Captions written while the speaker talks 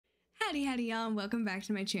Howdy y'all, and welcome back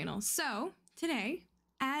to my channel. So today,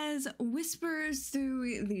 as whispers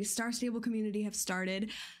through the Star Stable community have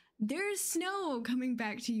started, there's snow coming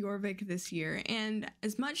back to Jorvik this year, and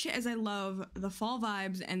as much as I love the fall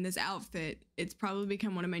vibes and this outfit, it's probably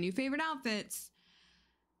become one of my new favorite outfits,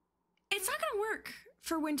 it's not gonna work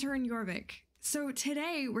for winter in Jorvik. So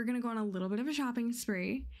today we're gonna go on a little bit of a shopping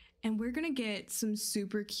spree, and we're gonna get some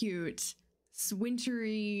super cute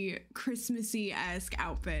wintry, Christmassy-esque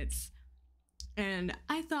outfits. And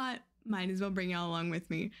I thought might as well bring y'all along with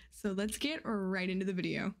me. So let's get right into the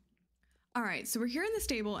video. All right, so we're here in the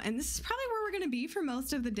stable, and this is probably where we're gonna be for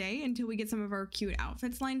most of the day until we get some of our cute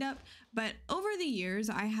outfits lined up. But over the years,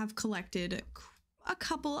 I have collected a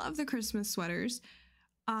couple of the Christmas sweaters.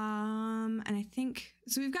 And I think,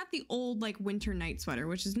 so we've got the old like winter night sweater,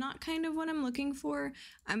 which is not kind of what I'm looking for.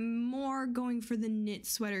 I'm more going for the knit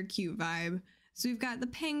sweater cute vibe. So we've got the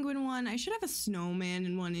penguin one. I should have a snowman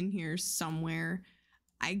and one in here somewhere.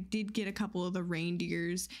 I did get a couple of the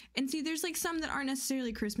reindeers, and see, there's like some that aren't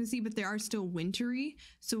necessarily Christmassy, but they are still wintry.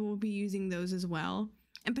 So we'll be using those as well.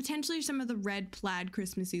 And potentially some of the red plaid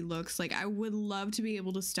Christmassy looks. Like I would love to be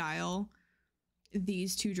able to style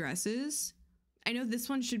these two dresses. I know this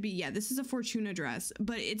one should be, yeah, this is a Fortuna dress,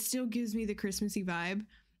 but it still gives me the Christmassy vibe.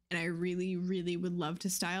 And I really, really would love to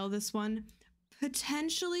style this one.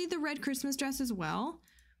 Potentially the red Christmas dress as well.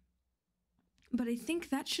 But I think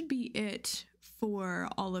that should be it for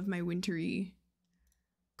all of my wintry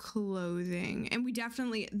clothing. And we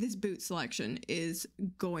definitely, this boot selection is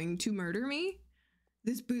going to murder me.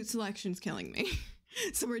 This boot selection's killing me.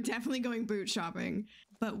 So we're definitely going boot shopping.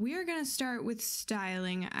 But we are going to start with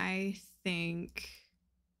styling, I think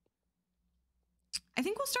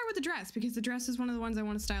we'll start with the dress, because the dress is one of the ones I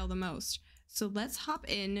want to style the most. So let's hop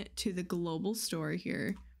in to the global store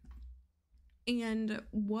here. And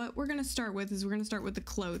what we're going to start with is we're going to start with the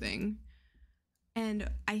clothing. And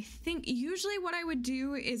I think usually what I would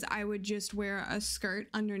do is I would just wear a skirt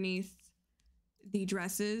underneath the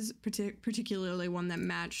dresses, particularly one that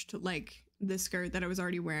matched like the skirt that I was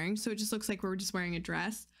already wearing. So it just looks like we're just wearing a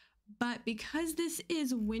dress. But because this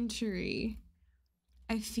is wintry,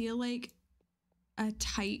 I feel like a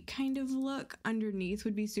tight kind of look underneath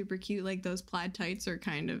would be super cute. Like those plaid tights are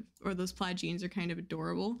kind of, or those plaid jeans are kind of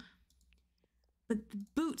adorable. But the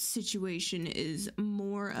boot situation is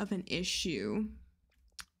more of an issue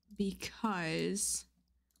because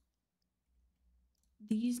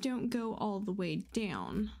these don't go all the way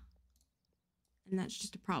down. And that's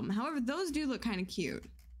just a problem. However, those do look kind of cute.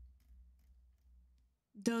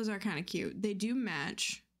 Those are kind of cute. They do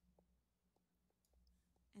match.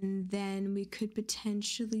 And then we could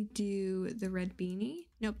potentially do the red beanie.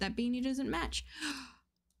 Nope, that beanie doesn't match.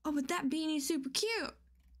 Oh, but that beanie's super cute.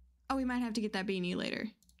 Oh, we might have to get that beanie later.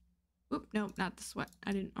 Oop, nope, not the sweat.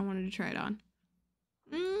 I wanted to try it on.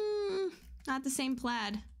 Not the same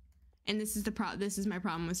plaid. And this is my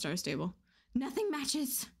problem with Star Stable. Nothing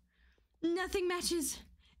matches. Nothing matches.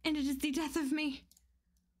 And it is the death of me.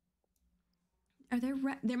 Are there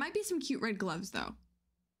there might be some cute red gloves though.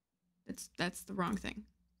 That's the wrong thing.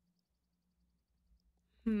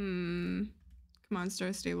 Come on,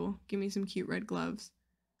 Star Stable. Give me some cute red gloves.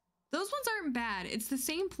 Those ones aren't bad. It's the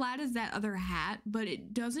same plaid as that other hat, but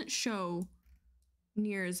it doesn't show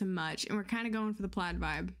near as much. And we're kind of going for the plaid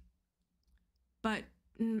vibe. But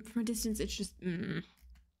from a distance, it's just...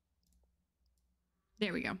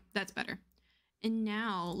 There we go. That's better. And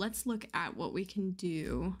now let's look at what we can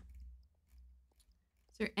do.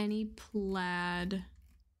 Is there any plaid...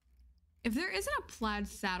 If there isn't a plaid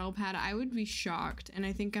saddle pad, I would be shocked. And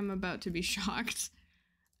I think I'm about to be shocked.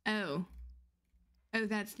 Oh,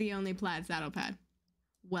 that's the only plaid saddle pad.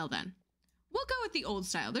 Well then. We'll go with the old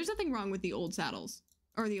style. There's nothing wrong with the old saddles.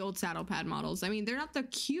 Or the old saddle pad models. I mean, they're not the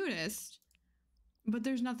cutest. But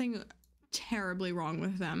there's nothing terribly wrong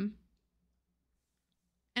with them.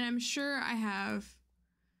 And I'm sure I have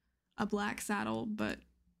a black saddle, but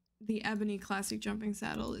the ebony classic jumping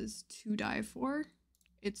saddle is to die for.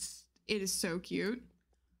 It is so cute.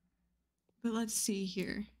 But let's see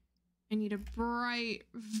here. I need a bright,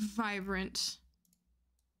 vibrant.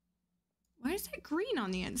 Why is that green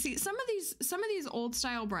on the end? See, some of these old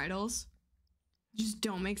style bridles just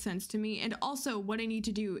don't make sense to me. And also what I need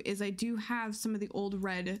to do is I do have some of the old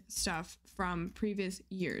red stuff from previous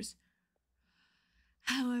years.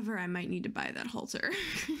 However, I might need to buy that halter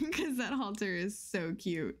because that halter is so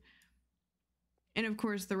cute. And of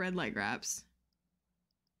course the red leg wraps,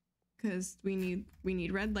 because we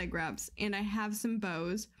need red leg wraps, and I have some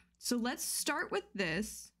bows. So let's start with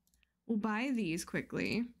this. We'll buy these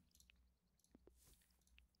quickly.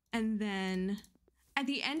 And then At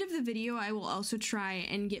the end of the video, I will also try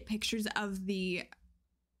and get pictures of the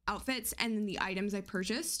outfits and then the items I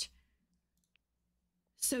purchased.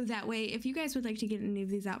 So that way, if you guys would like to get any of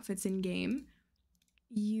these outfits in game,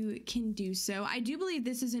 you can do so. I do believe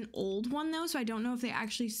this is an old one though, so I don't know if they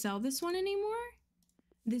actually sell this one anymore,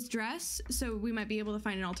 this dress. So we might be able to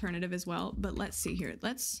find an alternative as well, but let's see here.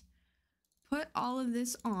 Let's put all of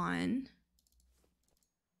this on.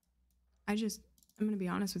 I'm gonna be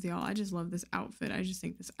honest with y'all. I just love this outfit. I just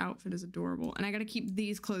think this outfit is adorable. And I gotta keep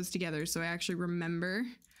these clothes together so I actually remember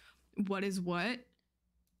what is what.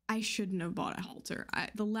 I shouldn't have bought a halter.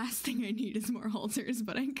 The last thing I need is more halters,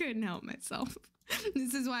 but I couldn't help myself.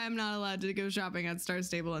 This is why I'm not allowed to go shopping at Star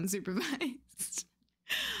Stable unsupervised.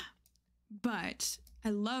 But I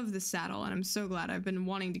love the saddle, and I'm so glad. I've been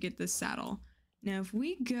wanting to get this saddle. Now, if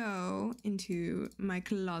we go into my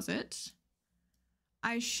closet,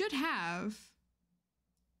 I should have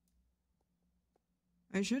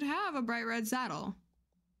a bright red saddle.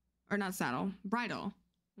 Or not saddle, bridle.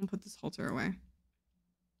 I'll put this halter away.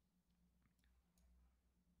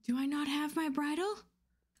 Do I not have my bridle?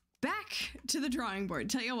 Back to the drawing board.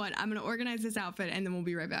 Tell you what, I'm gonna organize this outfit and then we'll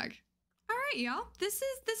be right back. All right, y'all. This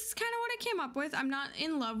is kind of what I came up with. I'm not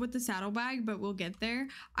in love with the saddlebag, but we'll get there.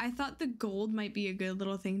 I thought the gold might be a good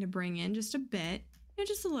little thing to bring in just a bit,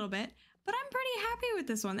 just a little bit. But I'm pretty happy with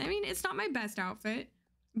this one. I mean, it's not my best outfit,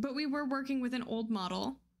 but we were working with an old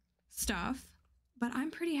model stuff. But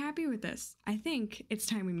I'm pretty happy with this. I think it's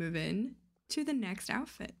time we move in to the next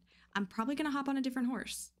outfit. I'm probably gonna hop on a different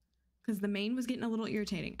horse because the mane was getting a little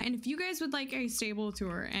irritating. And if you guys would like a stable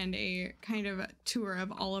tour and a kind of tour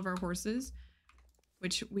of all of our horses,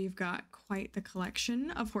 which we've got quite the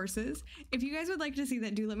collection of horses, if you guys would like to see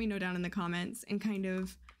that, do let me know down in the comments. And kind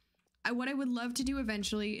of what I would love to do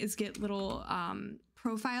eventually is get little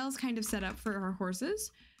profiles kind of set up for our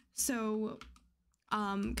horses. So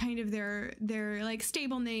kind of their like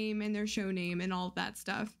stable name and their show name and all of that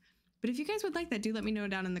stuff. But if you guys would like that, do let me know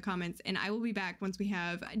down in the comments, and I will be back once we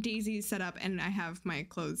have Daisy set up and I have my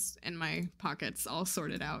clothes and my pockets all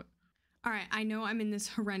sorted out. All right, I know I'm in this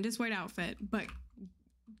horrendous white outfit, but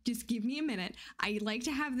just give me a minute. I like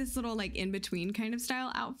to have this little like in-between kind of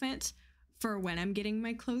style outfit for when I'm getting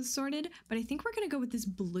my clothes sorted, but I think we're gonna go with this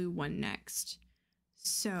blue one next.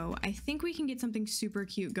 So I think we can get something super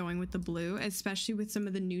cute going with the blue, especially with some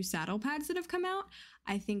of the new saddle pads that have come out.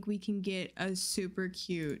 I think we can get a super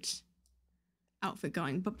cute outfit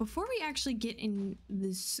going. But before we actually get in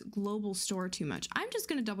this global store too much, I'm just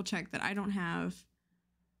going to double check that I don't have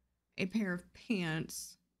a pair of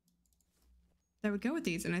pants that would go with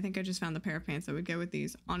these. And I think I just found the pair of pants that would go with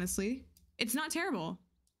these. Honestly, it's not terrible.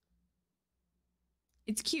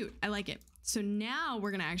 It's cute. I like it. So now we're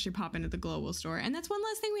going to actually pop into the global store, and that's one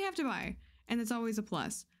less thing we have to buy. And that's always a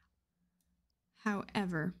plus.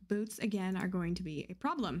 However, boots again are going to be a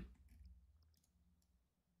problem.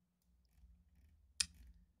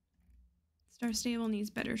 Star Stable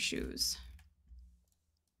needs better shoes.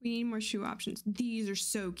 We need more shoe options. These are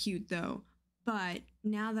so cute though. But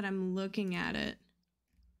now that I'm looking at it,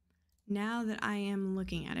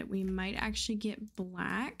 we might actually get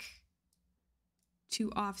black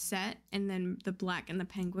to offset, and then the black and the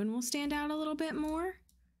penguin will stand out a little bit more.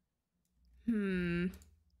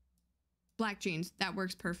 Black jeans, that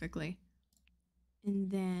works perfectly. And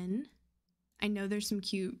then I know there's some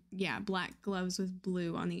cute, black gloves with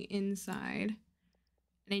blue on the inside.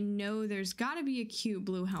 And I know there's gotta be a cute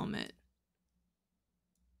blue helmet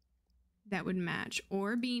that would match,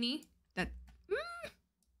 or a beanie that,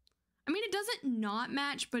 I mean, it doesn't not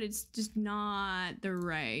match, but it's just not the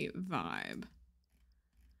right vibe.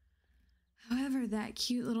 However, that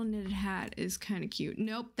cute little knitted hat is kind of cute.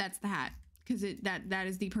 Nope, that's the hat, because that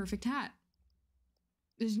is the perfect hat.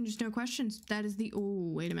 There's just no questions. That is the,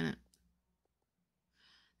 oh, wait a minute.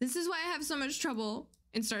 This is why I have so much trouble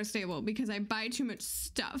in Star Stable, because I buy too much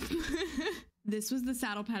stuff. This was the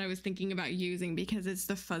saddle pad I was thinking about using because it's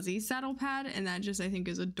the fuzzy saddle pad, and that just I think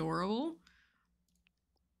is adorable.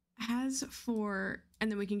 As for,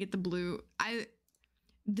 and then we can get the blue.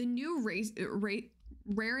 The new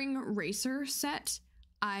Raring Racer set,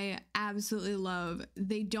 I absolutely love.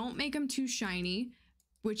 They don't make them too shiny,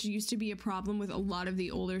 which used to be a problem with a lot of the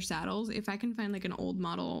older saddles. If I can find like an old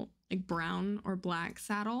model, like brown or black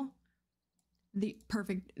saddle, they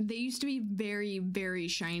used to be very, very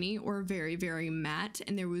shiny or very, very matte,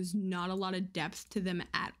 and there was not a lot of depth to them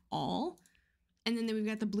at all. And then we've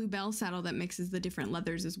got the Blue Bell saddle that mixes the different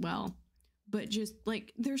leathers as well. But just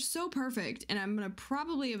like, they're so perfect, and I'm gonna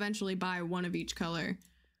probably eventually buy one of each color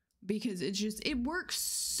because it works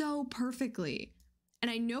so perfectly. And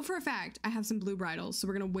I know for a fact I have some blue bridles, so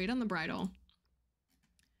we're gonna wait on the bridle.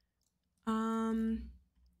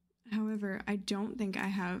 However, I don't think I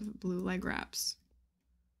have blue leg wraps.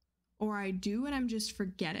 Or I do and I'm just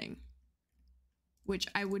forgetting. Which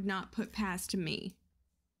I would not put past me.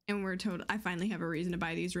 And I finally have a reason to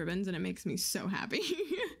buy these ribbons and it makes me so happy.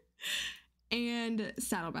 And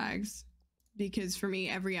saddlebags. Because for me,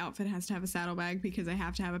 every outfit has to have a saddlebag because I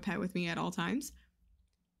have to have a pet with me at all times.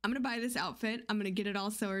 I'm gonna buy this outfit. I'm gonna get it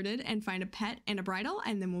all sorted and find a pet and a bridle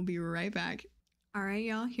and then we'll be right back. All right,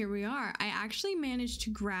 y'all, here we are. I actually managed to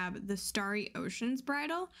grab the Starry Oceans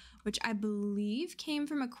bridle, which I believe came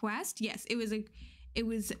from a quest. Yes, it was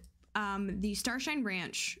the Starshine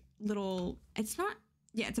Ranch little, it's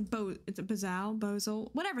a bozal,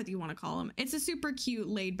 whatever you want to call them. It's a super cute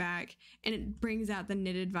laid back and it brings out the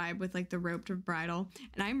knitted vibe with like the roped bridle.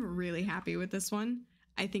 And I'm really happy with this one.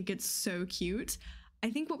 I think it's so cute. I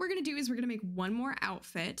think what we're going to do is we're going to make one more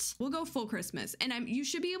outfit. We'll go full Christmas. And you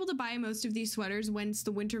should be able to buy most of these sweaters once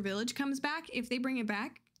the Winter Village comes back, if they bring it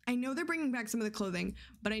back. I know they're bringing back some of the clothing,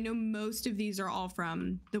 but I know most of these are all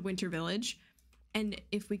from the Winter Village. And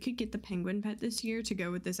if we could get the penguin pet this year to go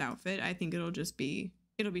with this outfit, I think it'll be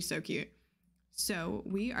so cute. So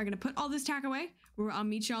we are going to put all this tack away. I'll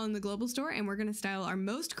meet y'all in the global store and we're going to style our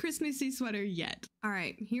most Christmassy sweater yet. All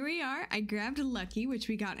right, here we are. I grabbed Lucky, which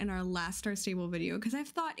we got in our last Star Stable video because I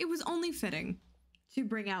thought it was only fitting to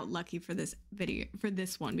bring out Lucky for this video, for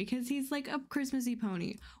this one, because he's like a Christmassy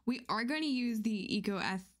pony. We are going to use the Eco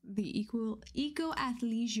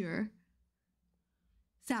Athleisure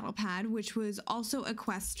saddle pad, which was also a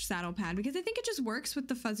quest saddle pad because I think it just works with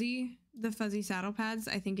the fuzzy saddle pads.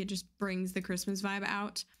 I think it just brings the Christmas vibe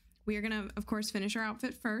out. We are gonna, of course, finish our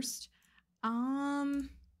outfit first.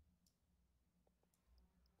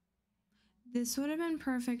 This would have been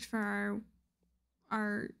perfect for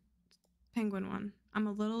our penguin one. I'm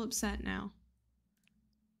a little upset now.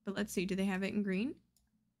 But let's see, do they have it in green?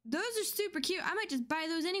 Those are super cute. I might just buy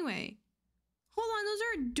those anyway. Hold on, those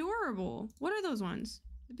are adorable. What are those ones?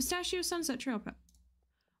 The Pistachio Sunset Trail Pet.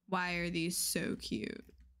 Why are these so cute?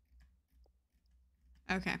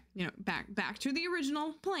 Okay, back to the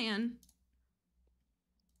original plan.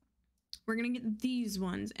 We're gonna get these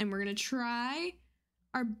ones and we're gonna try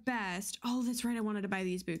our best. Oh, that's right, I wanted to buy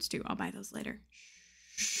these boots too. I'll buy those later.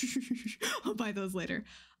 I'll buy those later.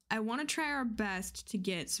 I want to try our best to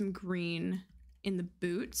get some green in the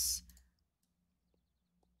boots.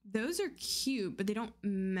 Those are cute, but they don't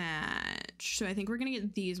match. So I think we're gonna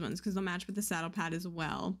get these ones because they'll match with the saddle pad as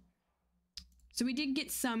well. So we did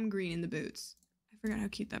get some green in the boots. I forgot how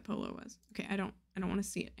cute that polo was. Okay, I don't want to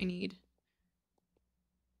see it. I need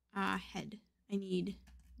head. I need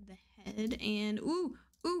the head and ooh.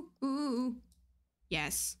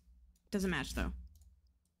 Yes. Doesn't match though.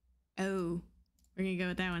 Oh, we're gonna go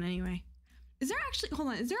with that one anyway. Is there actually, hold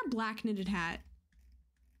on, is there a black knitted hat?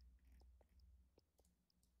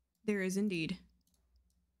 There is indeed.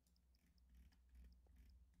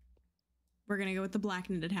 We're gonna go with the black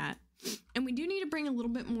knitted hat. And we do need to bring a little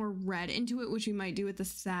bit more red into it, which we might do with the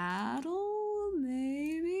saddle,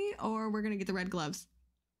 maybe? Or we're gonna get the red gloves.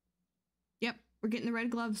 Yep, we're getting the red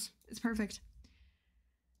gloves. It's perfect.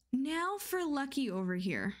 Now for Lucky over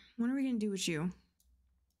here. What are we gonna do with you?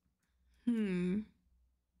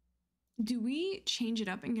 Do we change it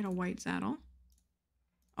up and get a white saddle?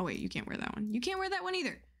 Oh wait, you can't wear that one. You can't wear that one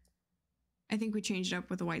either. I think we changed it up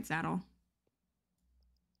with a white saddle.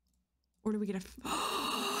 Or do we get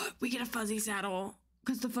we get a fuzzy saddle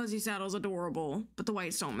because the fuzzy saddle's adorable, but the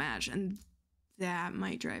whites don't match, and that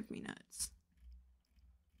might drive me nuts.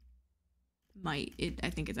 I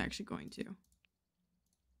think it's actually going to.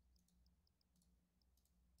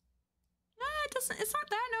 It's not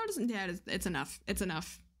that noticeable. Yeah, it's enough. It's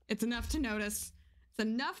enough. It's enough to notice. It's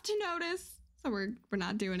enough to notice. So we're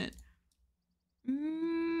not doing it.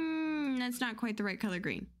 That's not quite the right color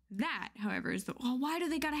green. That, however, is the, oh, why do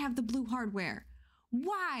they gotta have the blue hardware?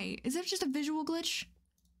 Why? Is that just a visual glitch?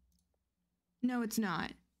 No, it's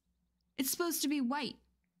not. It's supposed to be white.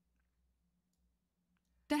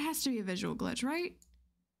 That has to be a visual glitch, right?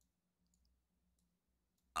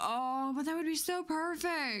 Oh, but that would be so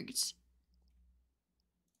perfect.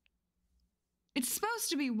 It's supposed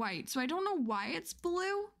to be white, so I don't know why it's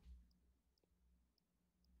blue.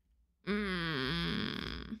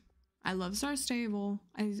 I love Star Stable.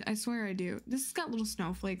 I swear I do. This has got little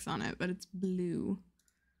snowflakes on it, but it's blue.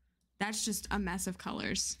 That's just a mess of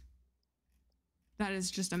colors. That is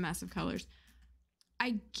just a mess of colors.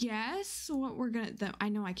 I guess what we're gonna, I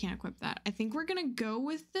know I can't equip that. I think we're gonna go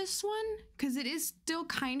with this one because it is still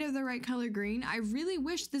kind of the right color green. I really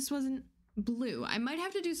wish this wasn't blue. I might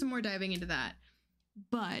have to do some more diving into that,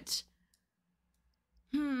 but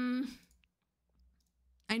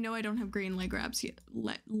I I know I don't have green leg wraps yet.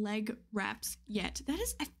 Leg wraps yet. That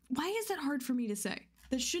is, why is that hard for me to say?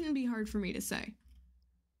 That shouldn't be hard for me to say.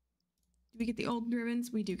 Do we get the old ribbons?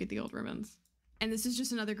 We do get the old ribbons. And this is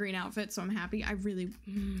just another green outfit, so I'm happy. I really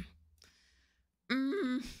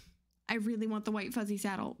want the white fuzzy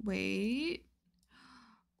saddle. Wait.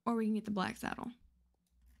 Or we can get the black saddle.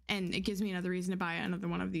 And it gives me another reason to buy another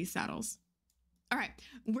one of these saddles. All right,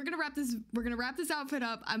 we're gonna wrap this outfit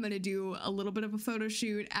up. I'm gonna do a little bit of a photo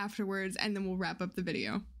shoot afterwards, and then we'll wrap up the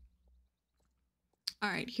video. All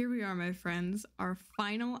right, here we are, my friends, our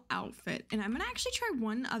final outfit. And I'm gonna actually try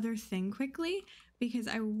one other thing quickly because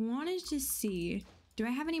I wanted to see, do I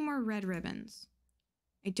have any more red ribbons?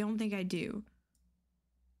 I don't think I do.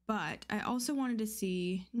 But I also wanted to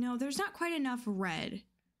see, no, there's not quite enough red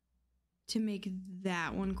to make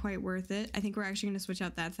that one quite worth it. I think we're actually going to switch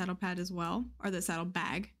out that saddle pad as well, or the saddle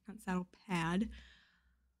bag, not saddle pad.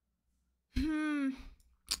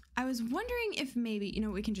 I was wondering if maybe, you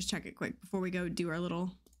know, we can just check it quick before we go do our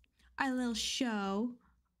little show.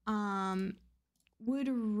 Would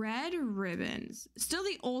red ribbons, still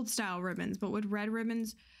the old style ribbons, but would red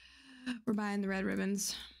ribbons, we're buying the red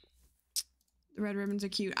ribbons. The red ribbons are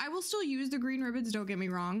cute. I will still use the green ribbons, don't get me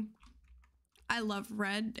wrong. I love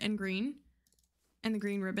red and green and the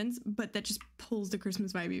green ribbons, but that just pulls the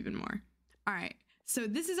Christmas vibe even more. All right, so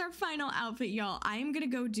this is our final outfit, y'all. I am gonna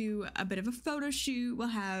go do a bit of a photo shoot.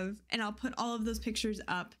 And I'll put all of those pictures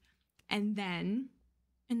up, and then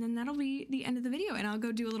that'll be the end of the video. And I'll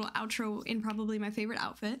go do a little outro in probably my favorite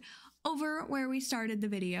outfit over where we started the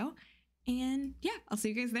video. And yeah, I'll see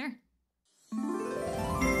you guys there.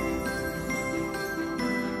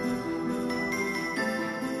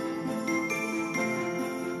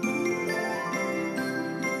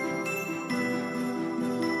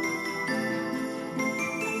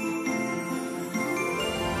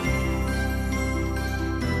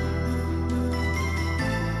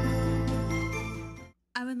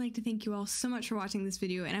 I would like to thank you all so much for watching this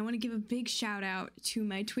video, and I want to give a big shout out to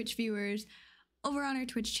my Twitch viewers over on our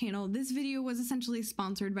Twitch channel. This video was essentially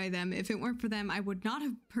sponsored by them. If it weren't for them, I would not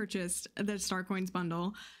have purchased the Star Coins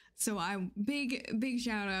bundle. So big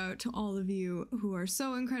shout out to all of you who are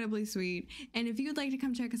so incredibly sweet. And if you'd like to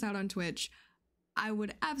come check us out on Twitch, I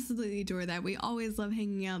would absolutely adore that. We always love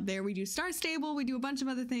hanging out there. We do Star Stable, we do a bunch of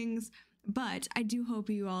other things, but I do hope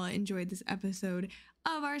you all enjoyed this episode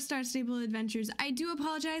of our Star Stable adventures. I do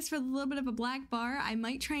apologize for the little bit of a black bar. I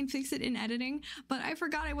might try and fix it in editing, but I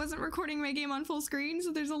forgot I wasn't recording my game on full screen,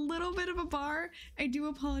 so there's a little bit of a bar. I do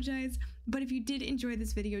apologize, but if you did enjoy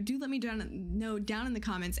this video, do let me know down in the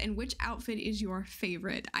comments and which outfit is your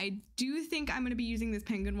favorite. I do think I'm going to be using this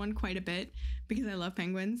penguin one quite a bit because I love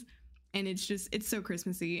penguins, and it's so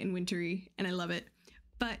Christmassy and wintry, and I love it.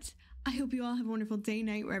 But I hope you all have a wonderful day,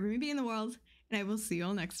 night, wherever you may be in the world, and I will see you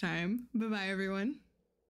all next time. Bye-bye, everyone.